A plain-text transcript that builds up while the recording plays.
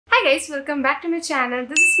Hi guys, welcome back to my channel.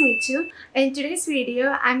 This is Michu. In today's video,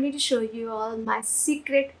 I'm going to show you all my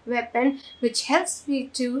secret weapon which helps me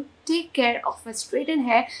to take care of my straightened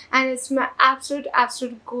hair, and it's my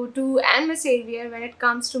absolute go-to and my savior when it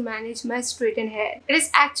comes to manage my straightened hair. It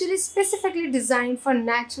is actually specifically designed for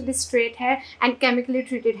naturally straight hair and chemically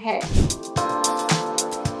treated hair.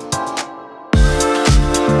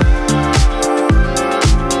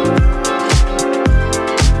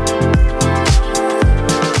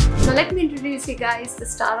 You guys the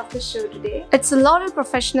star of the show today. It's a L'Oreal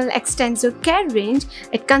Professional Xtenso Care range.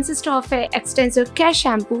 It consists of a Xtenso Care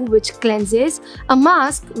shampoo which cleanses, a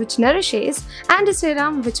mask which nourishes, and a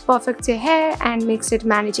serum which perfects your hair and makes it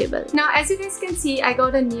manageable. Now as you guys can see, I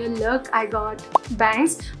got a new look. I got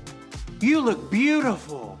bangs. You look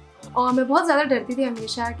beautiful. और मैं बहुत ज़्यादा डरती थी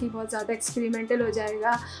हमेशा कि बहुत ज़्यादा एक्सपेरिमेंटल हो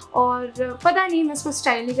जाएगा और पता नहीं मैं उसको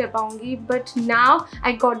स्टाइल नहीं कर पाऊँगी, but now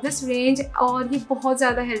I got this range और ये बहुत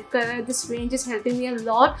ज़्यादा हेल्प कर रहा है. This range is helping me a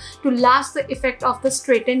lot to last the effect of the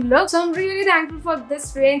स्ट्रेटेंड look. So I am really thankful for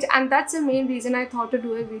this range and that's the main reason I thought to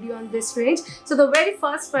do a video on this range. So the very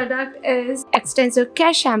first product is Xtenso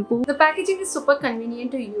Care shampoo. The packaging is super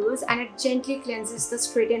convenient to use and it gently cleanses the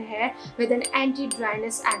straightened hair with an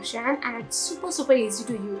anti-dryness action, and it's super easy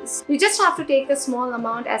to use. You just have to take a small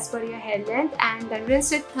amount as per your hair length and then rinse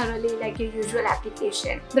it thoroughly like your usual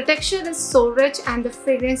application. The texture is so rich and the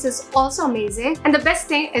fragrance is also amazing, and the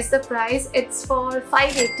best thing is the price. It's for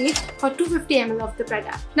 $580 for 250 ml of the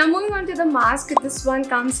product. Now moving on to the mask, this one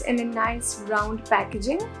comes in a nice round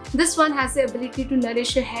packaging. This one has the ability to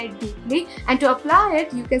nourish your hair deeply, and to apply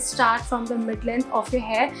it you can start from the mid length of your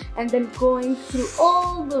hair and then going through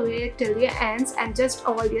all the way till your ends and just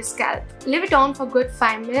avoid your scalp. Leave it on for good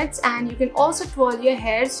 5 minutes, and you can also twirl your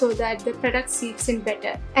hair so that the product seeps in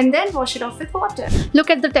better, and then wash it off with water.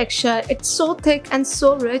 Look at the texture, it's so thick and so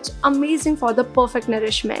rich, amazing for the perfect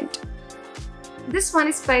nourishment. This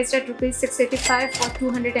one is priced at ₹685 for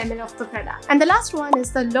 200 ml of the product. And the last one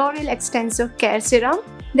is the L'Oreal Xtenso Care Serum.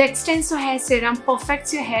 The Xtenso Hair Serum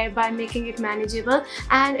perfects your hair by making it manageable,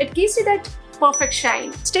 and it gives you that perfect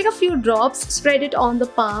shine. Just take a few drops, spread it on the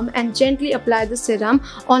palm, and gently apply the serum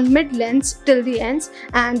on mid-lengths till the ends,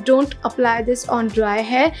 and don't apply this on dry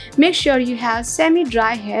hair. Make sure you have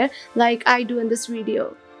semi-dry hair like I do in this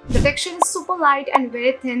video. The texture is super light and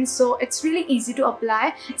very thin, so it's really easy to apply.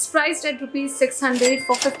 It's priced at ₹600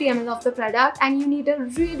 for 50 ml of the product, and you need a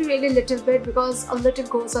really little bit because a little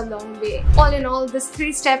goes a long way. All in all, this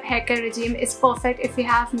 3-step hair care regime is perfect if you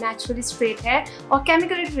have naturally straight hair or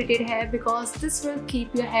chemically treated hair, because this will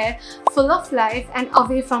keep your hair full of life and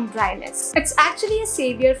away from dryness. It's actually a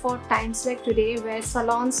savior for times like today where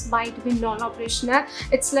salons might be non-operational.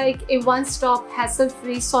 It's like a one-stop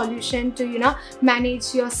hassle-free solution to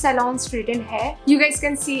manage your salon straightened hair. You guys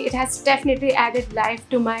can see it has definitely added life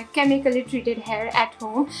to my chemically treated hair at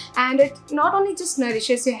home, and it not only just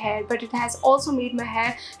nourishes your hair, but it has also made my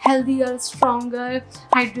hair healthier, stronger,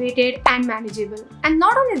 hydrated and manageable. And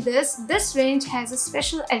not only this range has a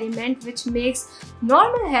special element which makes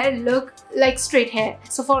normal hair look like straight hair.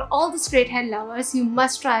 So for all the straight hair lovers, you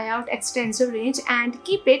must try out Xtenso range and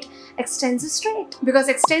keep it Xtenso straight,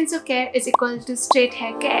 because Xtenso Care is equal to straight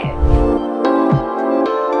hair care.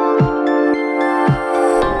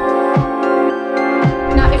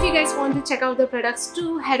 Want to check out the products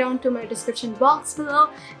too, head on to my description box below,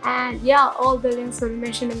 and yeah, all the links will be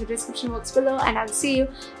mentioned in the description box below, and I'll see you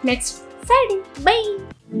next Friday.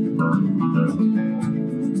 Bye.